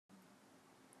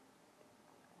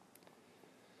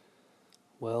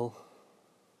Well,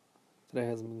 today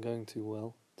hasn't been going too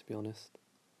well, to be honest.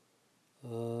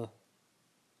 I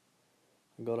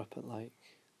got up at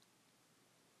like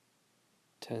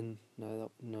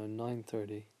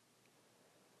 9:30,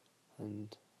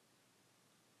 and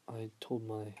I told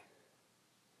my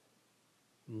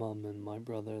mum and my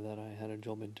brother that I had a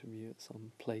job interview at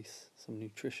some place, some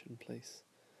nutrition place,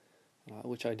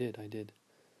 which I did.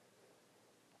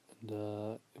 And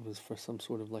it was for some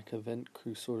sort of like event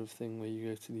crew sort of thing where you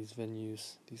go to these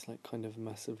venues, these like kind of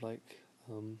massive I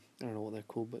don't know what they're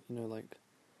called, but like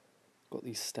got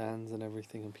these stands and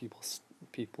everything, and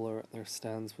people are at their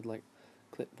stands with like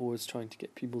clipboards trying to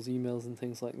get people's emails and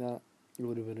things like that. It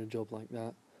would have been a job like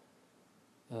that,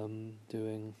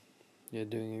 doing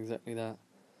exactly that.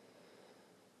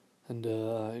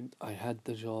 And I had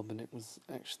the job, and it was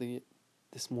actually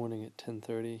this morning at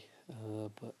 10:30.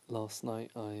 But last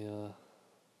night I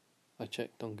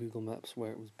checked on Google Maps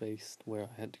where it was based, where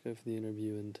I had to go for the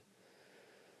interview, and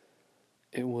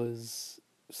it's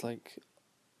like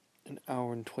an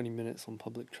hour and 20 minutes on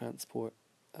public transport,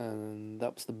 and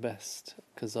that was the best,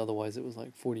 because otherwise it was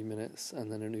like 40 minutes and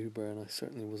then an Uber, and I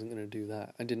certainly wasn't going to do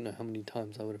that. I didn't know how many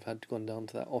times I would have had to gone down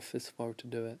to that office if I were to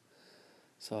do it.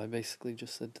 So I basically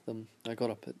just said to them, I got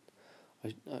up at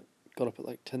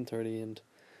like 10:30 and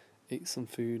ate some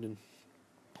food and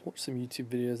watched some YouTube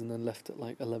videos, and then left at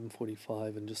like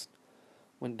 11:45 and just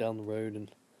went down the road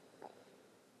and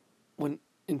went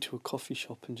into a coffee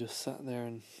shop and just sat there,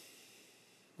 and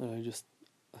I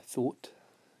thought,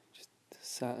 just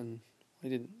sat, and I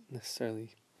didn't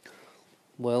necessarily,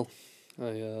 well,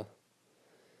 I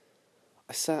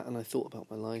sat and I thought about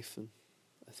my life, and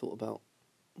I thought about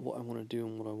what I want to do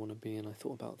and what I want to be, and I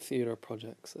thought about theatre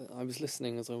projects. I was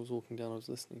listening, as I was walking down, I was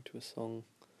listening to a song,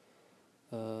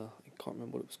 I can't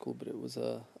remember what it was called, but it was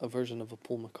a version of a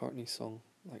Paul McCartney song,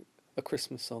 like a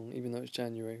Christmas song, even though it's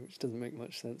January, which doesn't make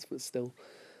much sense, but still,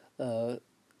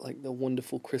 like the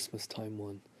Wonderful Christmas Time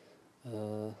one,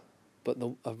 but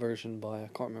a version by, I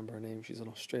can't remember her name, she's an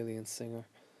Australian singer,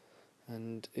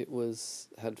 and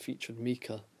had featured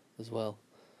Mika as well.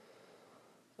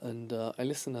 And I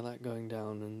listened to that going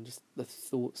down, and just the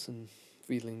thoughts and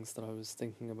feelings that I was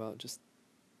thinking about, it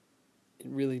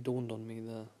really dawned on me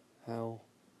how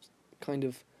kind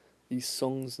of these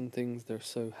songs and things, they're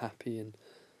so happy, and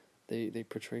they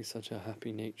portray such a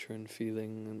happy nature and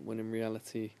feeling, and when in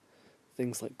reality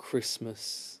things like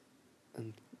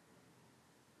and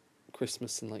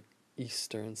Christmas and like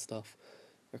Easter and stuff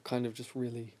are kind of just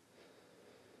really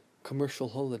commercial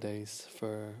holidays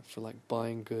for like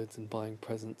buying goods and buying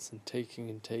presents and taking,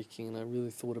 and I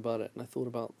really thought about it, and I thought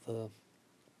about the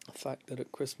fact that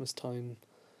at Christmas time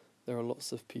there are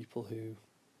lots of people who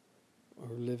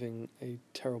are living a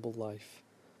terrible life,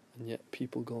 and yet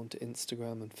people go onto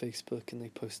Instagram and Facebook and they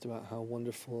post about how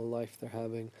wonderful a life they're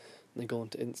having, and they go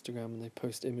onto Instagram and they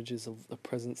post images of the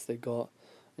presents they got,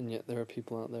 and yet there are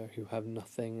people out there who have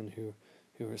nothing, and who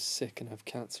are sick and have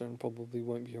cancer and probably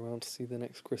won't be around to see the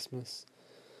next Christmas.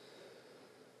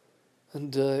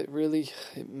 And it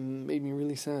made me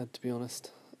really sad, to be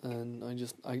honest. And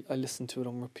I listened to it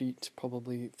on repeat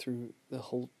probably through the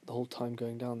whole time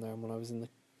going down there. And when I was in the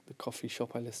coffee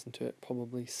shop, I listened to it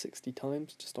probably 60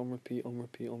 times, just on repeat, on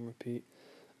repeat, on repeat.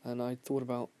 And I thought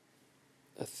about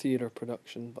a theatre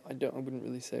production, but I wouldn't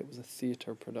really say it was a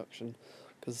theatre production,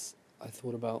 because I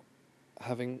thought about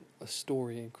having a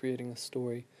story and creating a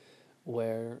story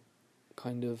where,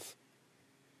 kind of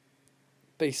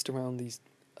based around these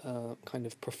kind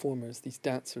of performers, these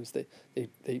dancers. They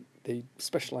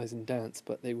specialize in dance,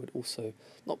 but they would also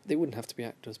they wouldn't have to be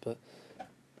actors, but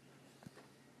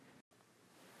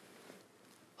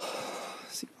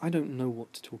see, I don't know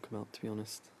what to talk about, to be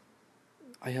honest.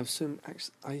 I have so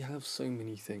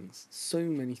many things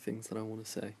that I want to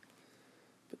say,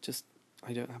 but just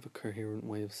I don't have a coherent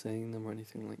way of saying them or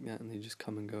anything like that, and they just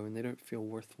come and go, and they don't feel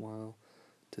worthwhile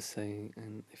to say,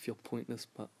 and they feel pointless,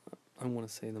 but I want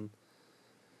to say them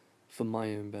for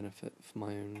my own benefit, for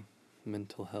my own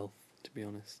mental health, to be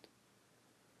honest.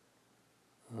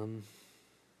 I'm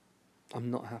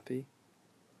not happy.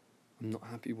 I'm not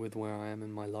happy with where I am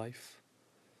in my life.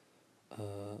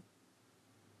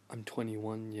 I'm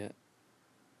 21 yet,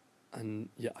 and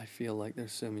yet I feel like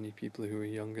there's so many people who are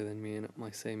younger than me and at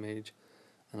my same age,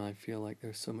 and I feel like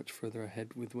they're so much further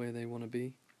ahead with where they want to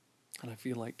be. And I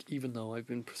feel like even though I've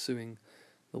been pursuing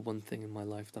the one thing in my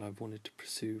life that I've wanted to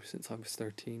pursue since I was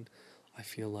 13, I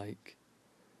feel like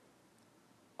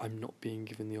I'm not being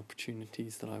given the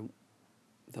opportunities that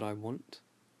I want,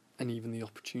 and even the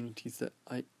opportunities that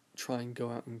I try and go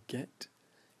out and get,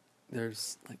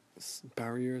 there's like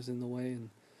barriers in the way, and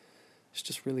it's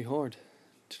just really hard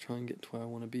to try and get to where I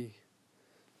want to be.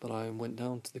 But I went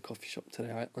down to the coffee shop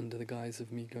today under the guise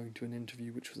of me going to an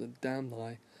interview, which was a damn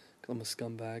lie, because I'm a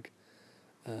scumbag,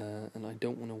 and I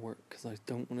don't want to work because I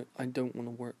don't want to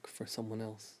work for someone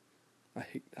else. I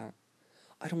hate that.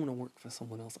 I don't want to work for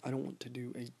someone else. I don't want to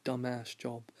do a dumbass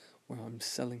job where I'm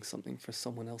selling something for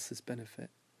someone else's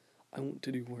benefit. I want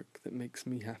to do work that makes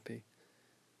me happy.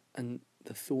 And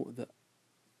the thought that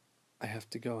I have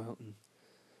to go out and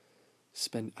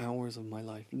spend hours of my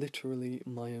life, literally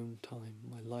my own time,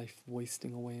 my life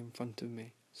wasting away in front of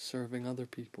me, serving other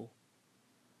people,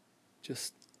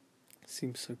 just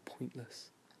seems so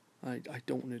pointless. I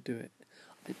don't want to do it.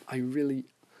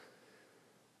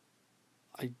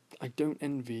 I don't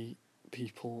envy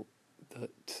people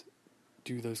that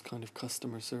do those kind of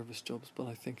customer service jobs, but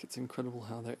I think it's incredible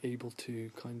how they're able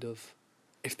to kind of,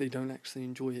 if they don't actually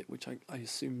enjoy it, which I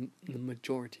assume the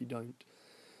majority don't,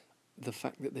 the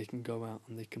fact that they can go out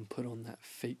and they can put on that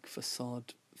fake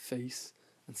facade face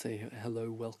and say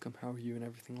hello, welcome, how are you, and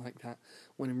everything like that,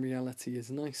 when in reality,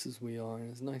 as nice as we are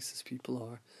and as nice as people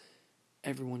are,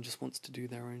 everyone just wants to do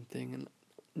their own thing,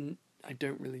 and I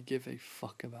don't really give a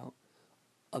fuck about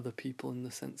other people in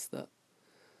the sense that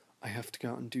I have to go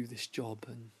out and do this job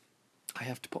and I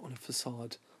have to put on a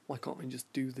facade. Why can't I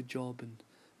just do the job and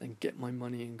then get my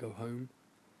money and go home?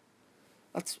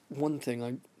 That's one thing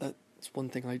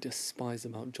I despise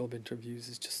about job interviews,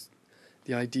 is just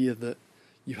the idea that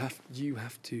you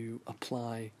have to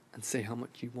apply and say how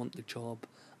much you want the job,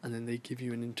 and then they give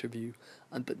you an interview,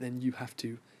 but then you have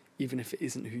to, even if it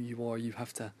isn't who you are, you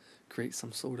have to create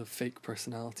some sort of fake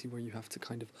personality where you have to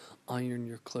kind of iron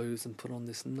your clothes and put on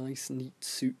this nice, neat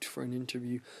suit for an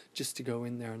interview just to go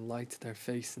in there and lie to their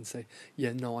face and say,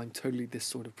 yeah, no, I'm totally this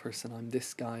sort of person, I'm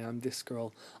this guy, I'm this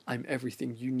girl, I'm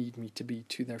everything you need me to be,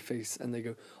 to their face, and they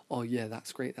go, oh yeah,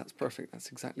 that's great, that's perfect,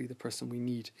 that's exactly the person we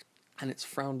need. And it's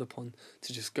frowned upon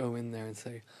to just go in there and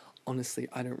say, honestly,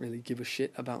 I don't really give a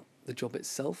shit about the job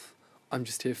itself, I'm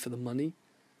just here for the money.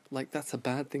 Like, that's a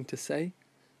bad thing to say.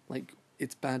 Like,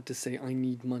 it's bad to say, I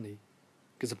need money,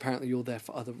 because apparently you're there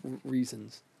for other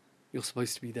reasons. You're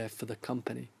supposed to be there for the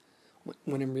company.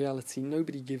 When in reality,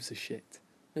 nobody gives a shit.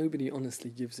 Nobody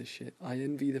honestly gives a shit. I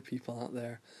envy the people out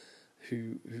there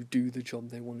who do the job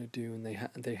they want to do, and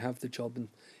they have the job, and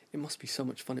it must be so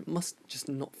much fun. It must just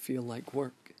not feel like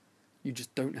work. You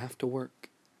just don't have to work.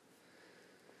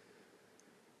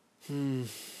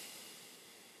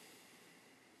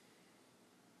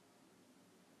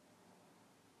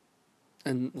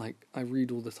 And, like, I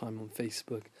read all the time on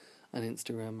Facebook and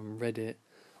Instagram and Reddit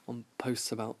on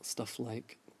posts about stuff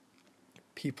like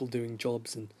people doing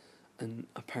jobs and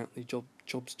apparently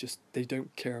jobs just, they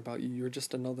don't care about you. You're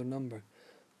just another number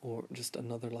or just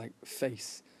another, like,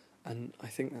 face. And I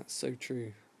think that's so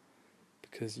true,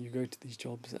 because you go to these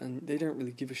jobs and they don't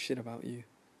really give a shit about you.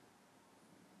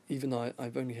 Even though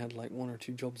I've only had like 1 or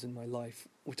 2 jobs in my life,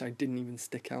 which I didn't even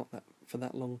stick out for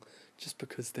that long, just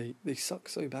because they suck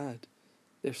so bad.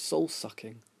 They're soul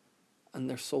sucking, and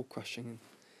they're soul crushing,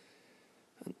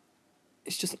 and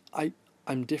it's just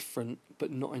I'm different, but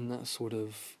not in that sort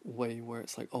of way where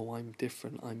it's like, oh, I'm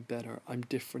different, I'm better. I'm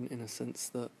different in a sense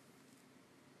that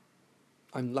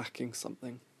I'm lacking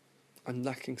something. I'm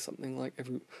lacking something like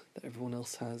that everyone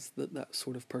else has. That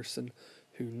sort of person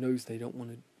who knows they don't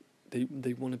want to,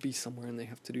 they want to be somewhere and they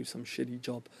have to do some shitty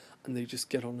job, and they just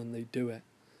get on and they do it.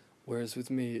 Whereas with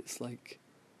me, it's like,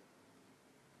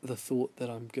 the thought that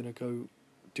I'm going to go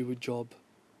do a job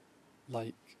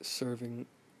like serving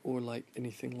or like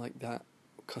anything like that,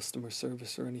 customer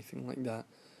service or anything like that,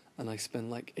 and I spend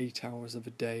like 8 hours of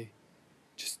a day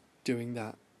just doing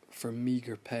that for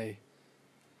meager pay,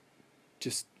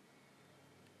 just,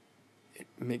 it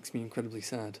makes me incredibly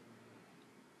sad.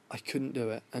 I couldn't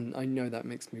do it, and I know that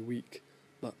makes me weak,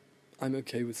 but I'm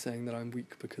okay with saying that I'm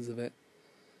weak because of it,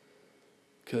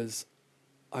 because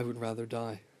I would rather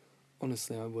die.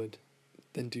 Honestly, I would,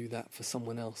 than do that for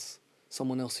someone else.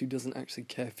 Someone else who doesn't actually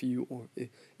care for you, or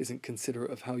isn't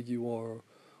considerate of how you are,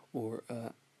 or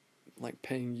like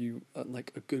paying you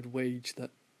like a good wage. That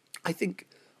I think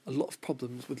a lot of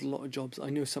problems with a lot of jobs.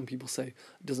 I know some people say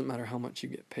it doesn't matter how much you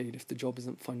get paid. If the job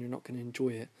isn't fun, you're not going to enjoy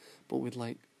it. But with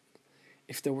like,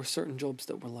 if there were certain jobs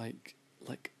that were like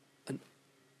an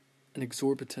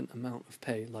exorbitant amount of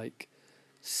pay, like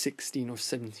 16 or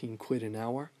 17 quid an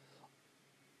hour,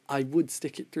 I would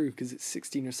stick it through, because it's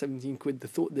 16 or 17 quid. The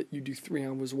thought that you do 3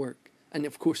 hours work, and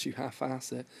of course you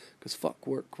half-ass it, because fuck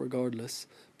work regardless,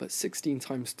 but 16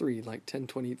 times 3, like 10,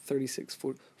 20, 36,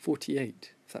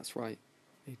 48, if that's right,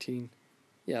 18,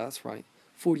 yeah, that's right,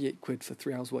 48 quid for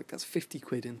 3 hours work, that's 50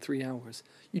 quid in 3 hours.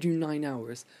 You do 9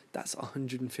 hours, that's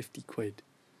 150 quid.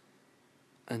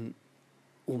 and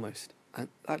almost. And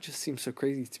that just seems so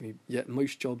crazy to me. Yet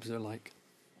most jobs are like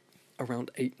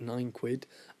around 8-9 quid,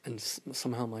 and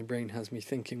somehow my brain has me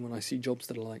thinking when I see jobs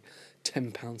that are like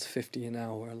 £10.50 an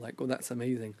hour, like, oh, that's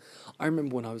amazing. I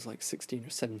remember when I was like 16 or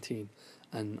 17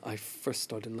 and I first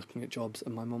started looking at jobs,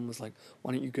 and my mum was like,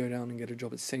 why don't you go down and get a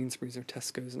job at Sainsbury's or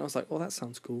Tesco's? And I was like, oh, that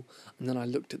sounds cool. And then I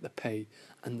looked at the pay,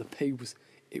 and the pay was,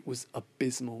 it was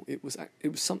abysmal. It was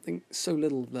something so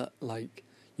little that, like,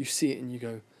 you see it and you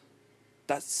go,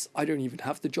 I don't even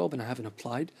have the job and I haven't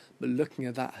applied, but looking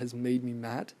at that has made me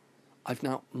mad.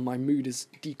 My mood is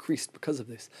decreased because of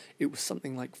this. It was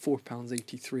something like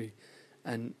 £4.83,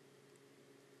 and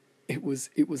it was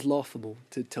laughable,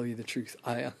 to tell you the truth.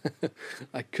 I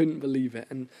I couldn't believe it.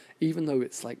 And even though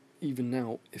it's like, even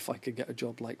now, if I could get a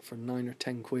job like for 9 or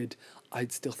 10 quid,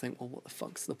 I'd still think, well, what the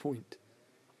fuck's the point?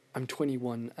 I'm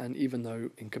 21, and even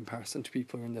though in comparison to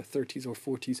people who are in their 30s or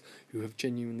 40s who have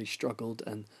genuinely struggled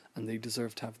and they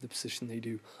deserve to have the position they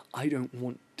do, I don't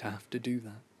want to have to do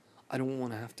that. I don't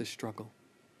want to have to struggle.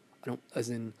 I don't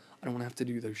want to have to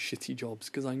do those shitty jobs,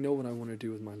 because I know what I want to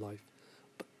do with my life,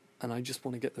 and I just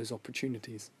want to get those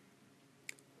opportunities.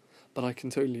 But I can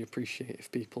totally appreciate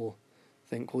if people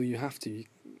think, well, you have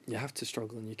to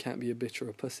struggle and you can't be a bitch or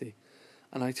a pussy,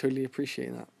 and I totally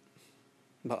appreciate that.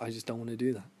 But I just don't want to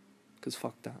do that, because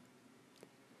fuck that.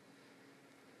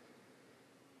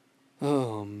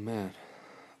 Oh man.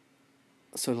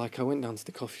 So like, I went down to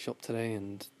the coffee shop today,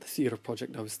 and the theatre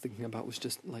project I was thinking about was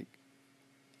just like,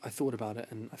 I thought about it,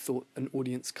 and I thought an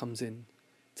audience comes in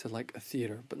to like a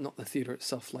theatre, but not the theatre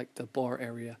itself, like the bar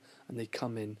area, and they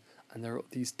come in and there are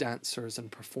these dancers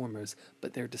and performers,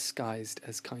 but they're disguised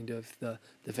as kind of the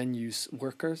venue's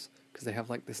workers, because they have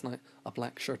like this a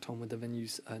black shirt on with the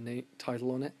venue's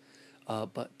title on it,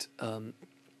 but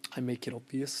I make it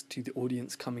obvious to the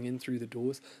audience coming in through the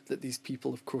doors that these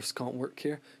people of course can't work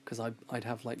here, because I'd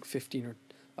have like 15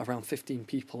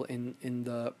 people in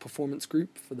the performance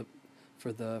group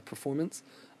for the performance.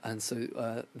 And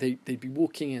so they'd be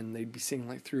walking in, they'd be seeing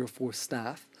like 3 or 4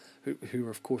 staff who are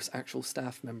of course actual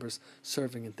staff members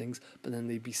serving and things, but then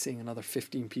they'd be seeing another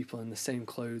 15 people in the same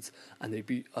clothes, and they'd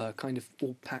be kind of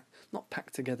all not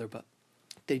packed together, but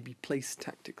they'd be placed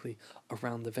tactically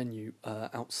around the venue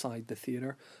outside the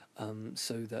theatre,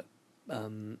 so that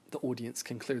the audience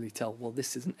can clearly tell, well,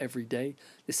 this isn't every day,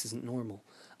 this isn't normal.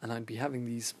 And I'd be having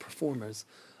these performers,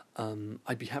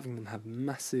 I'd be having them have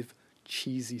massive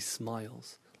cheesy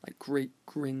smiles, like great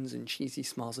grins and cheesy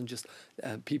smiles, and just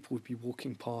people would be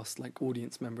walking past, like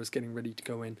audience members getting ready to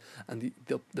go in, and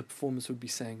the performers would be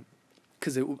saying,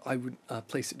 because I would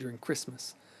place it during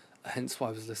Christmas, hence why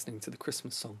I was listening to the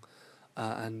Christmas song,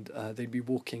 and they'd be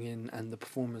walking in, and the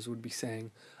performers would be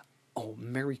saying, oh,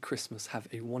 Merry Christmas, have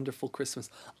a wonderful Christmas,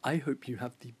 I hope you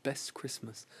have the best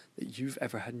Christmas that you've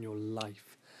ever had in your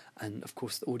life. And of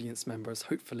course the audience members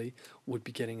hopefully would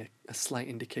be getting a slight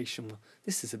indication, well,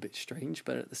 this is a bit strange,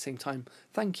 but at the same time,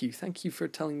 thank you for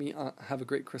telling me have a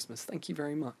great Christmas, thank you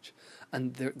very much.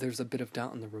 And there's a bit of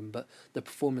doubt in the room, but the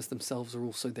performers themselves are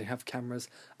also, they have cameras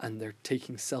and they're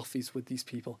taking selfies with these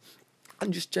people,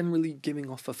 and just generally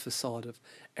giving off a facade of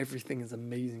everything is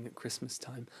amazing at Christmas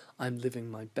time. I'm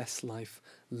living my best life,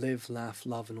 live, laugh,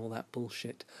 love, and all that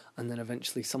bullshit. And then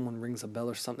eventually someone rings a bell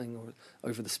or something, or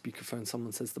over the speakerphone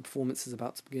someone says, the performance is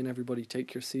about to begin, everybody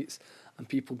take your seats. And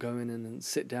people go in and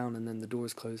sit down, and then the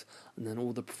doors close, and then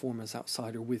all the performers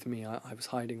outside are with me. I was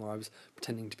hiding, or I was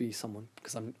pretending to be someone,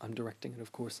 because I'm directing it,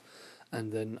 of course.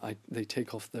 And then they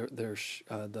take off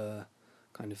the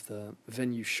kind of the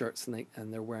venue shirts,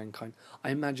 and they're wearing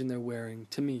I imagine they're wearing,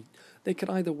 to me, they could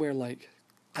either wear like,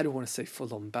 I don't want to say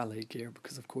full-on ballet gear,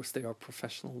 because of course they are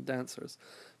professional dancers,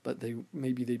 but they'd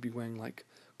be wearing like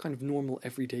kind of normal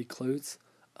everyday clothes,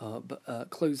 but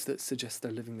clothes that suggest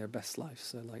they're living their best life,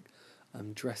 so like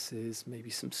dresses, maybe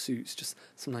some suits, just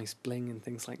some nice bling and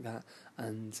things like that.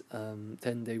 And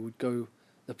then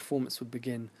the performance would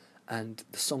begin, and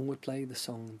the song would play,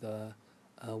 the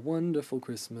A Wonderful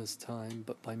Christmas Time,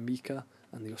 but by Mika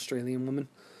and the Australian woman,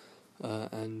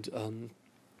 and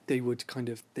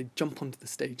they'd jump onto the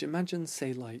stage. Imagine,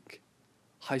 say, like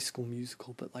High School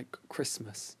Musical, but like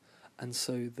Christmas. And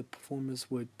so the performers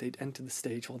they'd enter the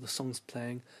stage while the song's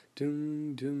playing,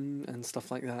 doom doom and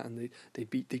stuff like that, and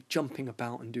they'd jumping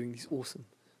about and doing these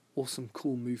awesome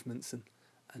cool movements and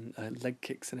leg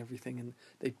kicks and everything, and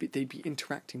they'd be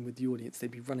interacting with the audience.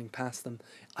 They'd be running past them.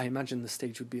 I imagine the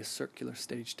stage would be a circular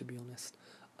stage, to be honest,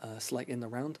 so like in the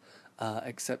round,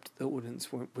 except the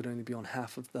audience would only be on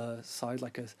half of the side,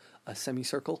 like a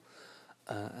semicircle,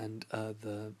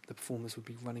 the performers would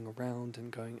be running around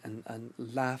and going and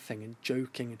laughing and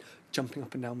joking and jumping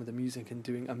up and down with the music and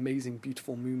doing amazing,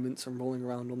 beautiful movements and rolling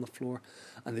around on the floor.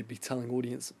 And they'd be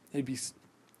they'd be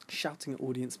shouting at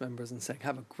audience members and saying,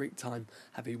 have a great time,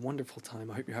 have a wonderful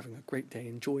time, I hope you're having a great day,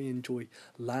 enjoy,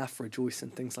 laugh, rejoice,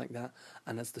 and things like that.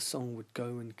 And as the song would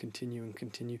go and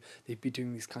continue, they'd be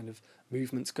doing these kind of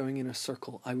movements, going in a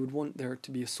circle. I would want there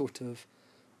to be a sort of,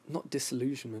 not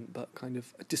disillusionment, but kind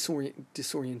of a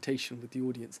disorientation with the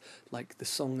audience, like the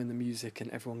song and the music and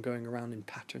everyone going around in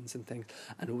patterns and things,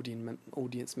 and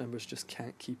audience members just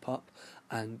can't keep up,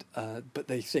 and but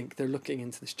they think they're looking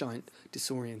into this giant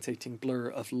disorientating blur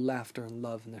of laughter and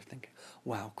love, and they're thinking,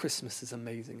 wow, Christmas is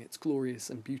amazing, it's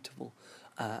glorious and beautiful,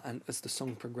 and as the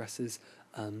song progresses,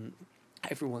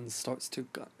 everyone starts to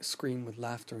scream with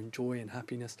laughter and joy and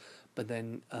happiness, but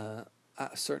then at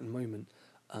a certain moment,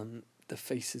 the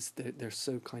faces, they're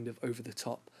so kind of over the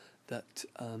top that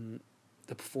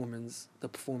the performers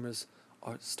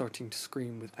are starting to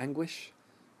scream with anguish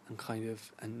and kind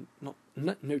of, and not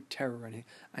no terror or anything,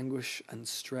 anguish and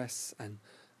stress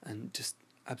and just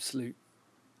absolute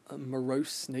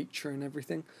morose nature and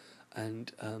everything,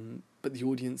 and but the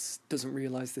audience doesn't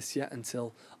realise this yet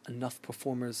until enough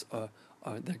performers are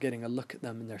they're getting a look at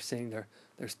them and they're saying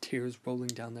there's tears rolling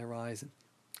down their eyes, and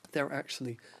they're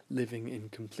actually living in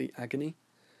complete agony,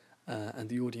 and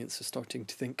the audience are starting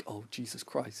to think, oh, Jesus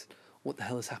Christ, what the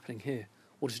hell is happening here?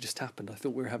 What has just happened? I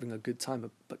thought we were having a good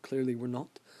time, but clearly we're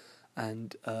not.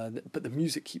 And but the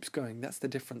music keeps going. That's the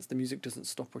difference. The music doesn't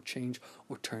stop or change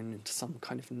or turn into some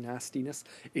kind of nastiness.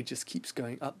 It just keeps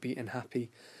going upbeat and happy,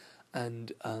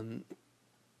 and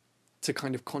to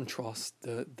kind of contrast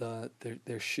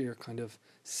their sheer kind of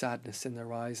sadness in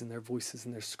their eyes and their voices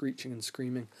and their screeching and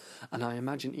screaming. And I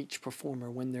imagine each performer,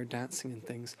 when they're dancing and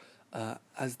things,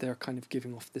 as they're kind of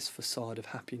giving off this facade of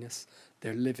happiness,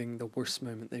 they're living the worst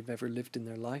moment they've ever lived in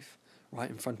their life right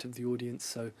in front of the audience.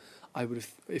 So I would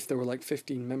have, if there were like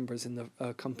 15 members in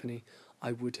the company,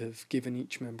 I would have given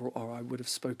each member, or I would have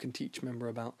spoken to each member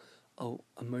about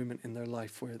a moment in their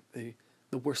life where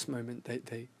the worst moment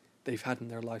they've had in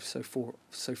their life so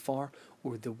far,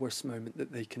 or the worst moment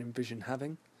that they can envision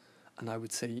having. And I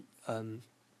would say,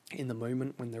 in the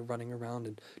moment when they're running around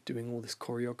and doing all this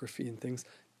choreography and things,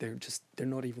 they're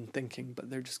not even thinking, but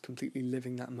they're just completely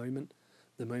living that moment.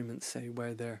 The moment, say,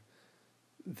 where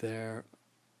their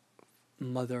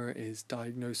mother is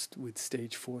diagnosed with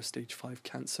stage 4, stage 5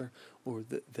 cancer, or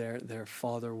that their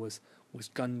father was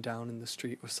gunned down in the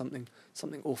street, or something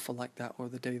awful like that, or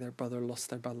the day their brother lost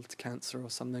their battle to cancer or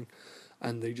something,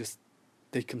 and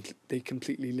they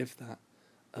completely live that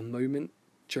a moment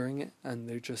during it, and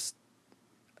they're just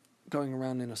going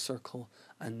around in a circle.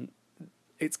 And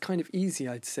it's kind of easy,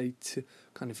 I'd say, to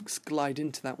kind of glide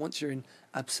into that. Once you're in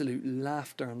absolute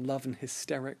laughter and love and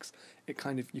hysterics, you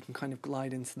can kind of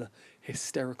glide into the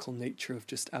hysterical nature of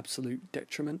just absolute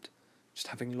detriment, just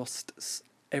having lost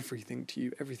everything to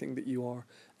you, everything that you are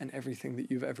and everything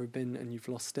that you've ever been, and you've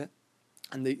lost it.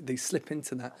 And they slip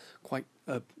into that quite,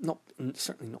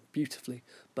 certainly not beautifully,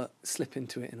 but slip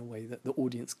into it in a way that the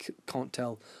audience can't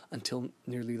tell until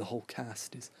nearly the whole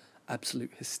cast is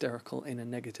absolute hysterical in a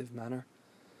negative manner.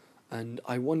 And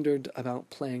I wondered about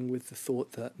playing with the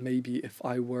thought that maybe if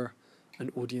I were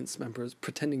an audience member,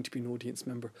 pretending to be an audience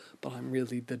member, but I'm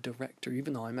really the director,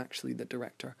 even though I'm actually the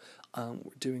director,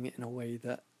 we're doing it in a way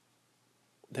that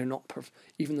they're not,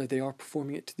 even though they are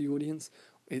performing it to the audience,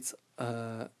 it's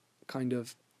kind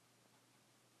of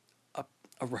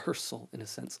a rehearsal in a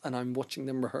sense, and I'm watching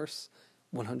them rehearse,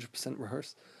 100%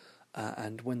 rehearse,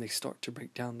 and when they start to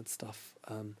break down and stuff,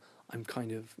 I'm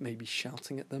kind of maybe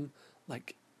shouting at them,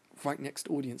 like right next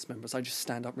to audience members. I just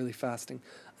stand up really fast and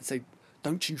say,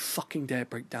 don't you fucking dare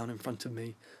break down in front of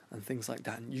me, and things like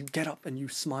that. And you get up and you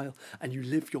smile and you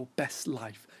live your best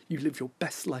life. You live your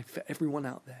best life for everyone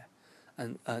out there.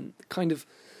 And kind of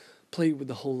play with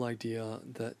the whole idea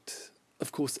that,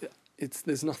 of course,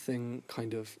 there's nothing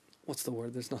kind of,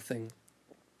 there's nothing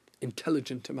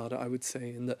intelligent about it, I would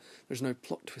say, in that there's no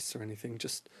plot twists or anything,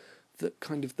 just the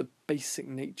kind of the basic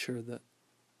nature that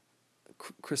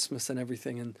Christmas and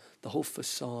everything, and the whole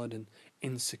facade and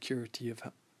insecurity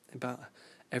about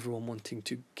everyone wanting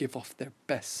to give off their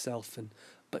best self,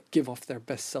 but give off their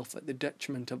best self at the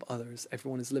detriment of others.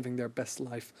 Everyone is living their best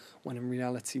life, when in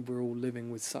reality we're all living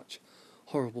with such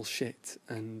horrible shit,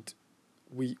 and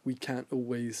we can't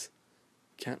always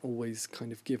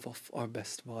kind of give off our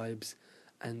best vibes,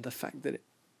 and the fact that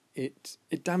it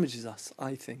damages us,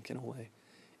 I think, in a way.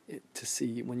 To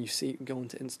see, when you go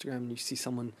onto Instagram and you see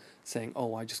someone saying,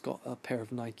 oh, I just got a pair of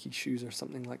Nike shoes or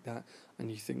something like that, and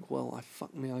you think, well,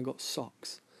 I got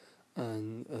socks,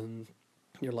 and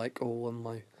you're like, oh,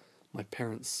 well, my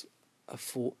parents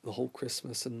fought the whole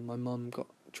Christmas, and my mum got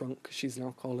drunk 'cause she's an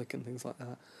alcoholic and things like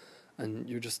that, and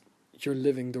you're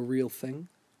living the real thing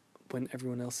when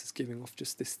everyone else is giving off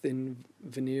just this thin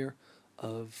veneer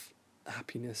of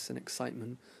happiness and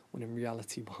excitement, when in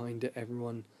reality behind it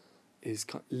everyone is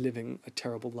living a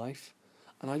terrible life.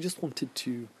 And I just wanted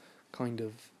to kind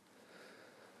of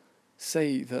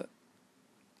say that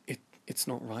it's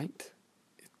not right.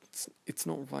 It's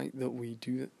not right that we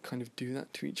do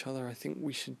that to each other. I think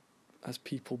we should, as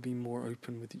people, be more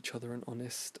open with each other and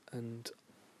honest. And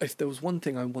if there was one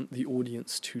thing I want the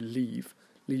audience to leave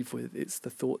with, it's the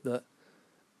thought that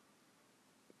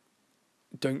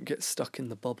don't get stuck in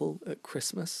the bubble at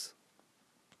Christmas,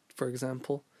 for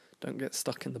example. Don't get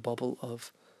stuck in the bubble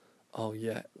of, oh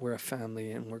yeah, we're a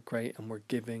family and we're great and we're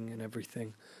giving and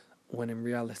everything, when in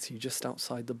reality, just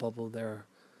outside the bubble, there are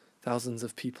thousands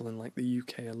of people in like the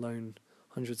UK alone,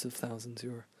 hundreds of thousands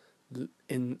who are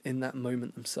in that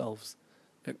moment themselves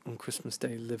on Christmas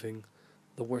Day living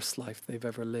the worst life they've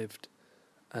ever lived.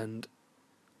 And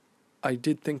I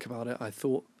did think about it. I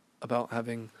thought about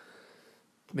having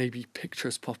maybe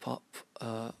pictures pop up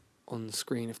on the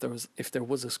screen, if there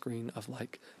was a screen of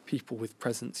like people with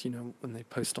presents, when they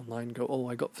post online, go, oh,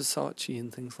 I got Versace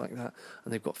and things like that,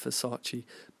 and they've got Versace,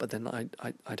 but then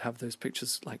I'd have those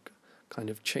pictures like kind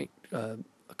of change a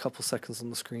couple seconds on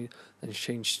the screen, then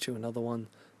change to another one,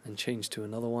 and change to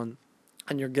another one,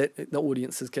 and the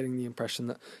audience is getting the impression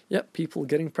that, yep, people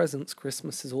getting presents,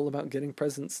 Christmas is all about getting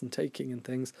presents and taking and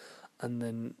things, and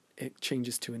then it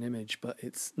changes to an image, but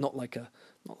it's not like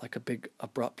a big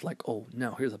abrupt, like, oh,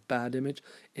 now here's a bad image,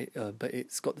 but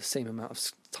it's got the same amount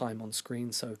of time on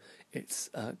screen, so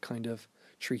it's kind of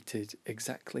treated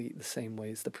exactly the same way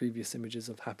as the previous images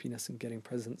of happiness and getting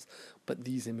presents, but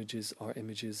these images are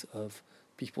images of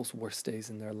people's worst days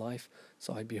in their life.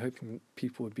 So I'd be hoping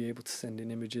people would be able to send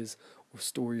in images or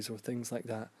stories or things like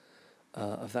that,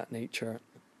 of that nature,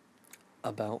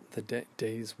 about the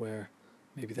days where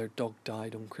maybe their dog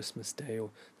died on Christmas Day, or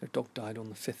their dog died on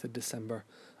the 5th of December.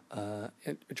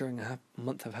 During a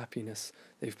month of happiness,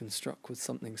 they've been struck with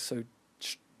something so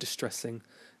distressing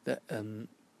that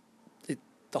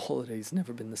the holiday's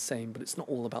never been the same. But it's not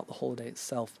all about the holiday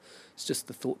itself. It's just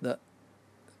the thought that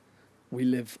we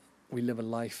live a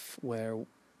life where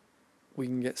we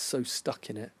can get so stuck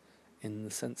in it, in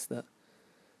the sense that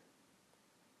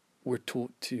we're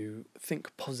taught to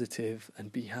think positive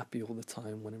and be happy all the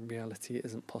time, when in reality it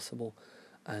isn't possible.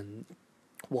 And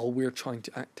while we're trying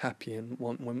to act happy, and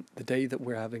when the day that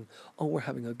we're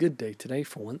having a good day today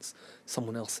for once,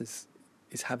 someone else is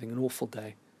having an awful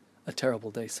day, a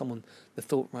terrible day. The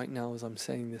thought right now as I'm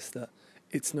saying this, that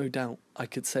it's no doubt, I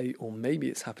could say, or maybe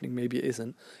it's happening, maybe it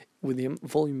isn't, with the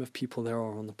volume of people there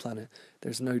are on the planet,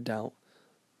 there's no doubt,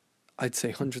 I'd say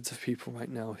hundreds of people right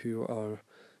now who are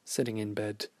sitting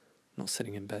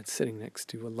next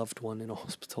to a loved one in a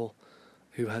hospital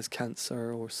who has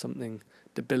cancer or something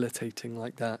debilitating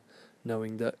like that,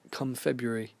 knowing that come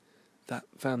February that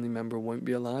family member won't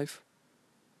be alive.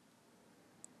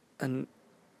 And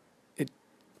it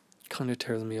kind of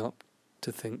tears me up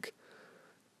to think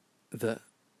that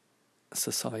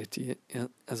society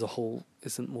as a whole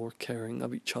isn't more caring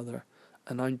of each other.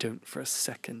 And I don't for a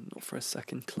second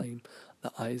claim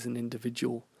that I as an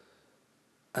individual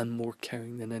am more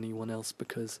caring than anyone else,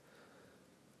 because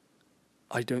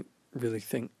I don't really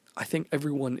I think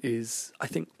everyone is. I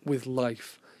think with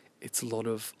life it's a lot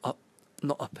of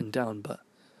not up and down, but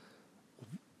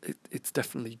it's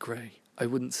definitely grey. I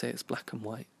wouldn't say it's black and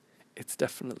white. It's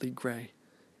definitely grey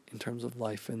in terms of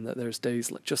life, and that there's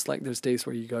days, just like there's days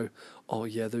where you go, oh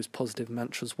yeah, those positive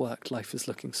mantras work, life is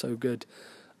looking so good,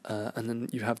 and then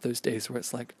you have those days where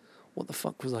it's like, what the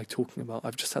fuck was I talking about?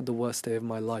 I've just had the worst day of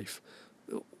my life.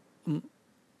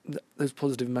 Those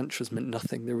positive mantras meant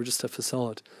nothing. They were just a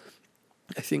facade.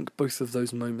 I think both of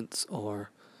those moments are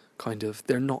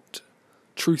they're not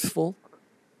truthful,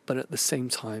 but at the same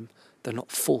time, they're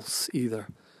not false either.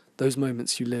 Those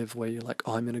moments you live where you're like,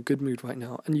 oh, I'm in a good mood right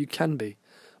now, and you can be,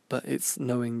 but it's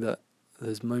knowing that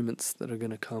there's moments that are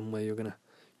going to come where you're gonna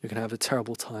have a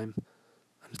terrible time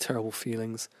and terrible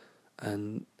feelings,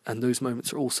 and those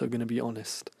moments are also going to be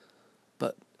honest.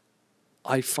 But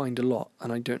I find a lot,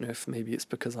 and I don't know if maybe it's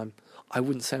because I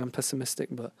wouldn't say I'm pessimistic,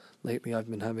 but lately I've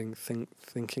been having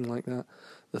thinking like that.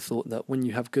 The thought that when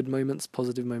you have good moments,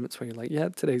 positive moments where you're like, yeah,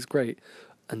 today's great,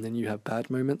 and then you have bad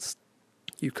moments,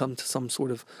 you come to some sort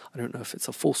of, I don't know if it's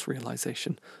a false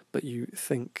realization, but you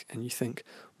think,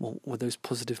 well, were those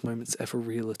positive moments ever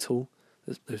real at all?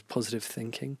 Those positive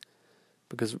thinking?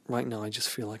 Because right now I just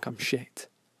feel like I'm shit.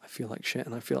 I feel like shit,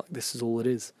 and I feel like this is all it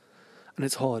is. And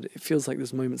it's hard. It feels like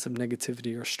those moments of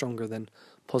negativity are stronger than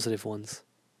positive ones,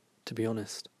 to be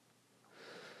honest.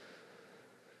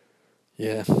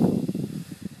 Yeah.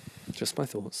 Just my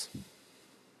thoughts.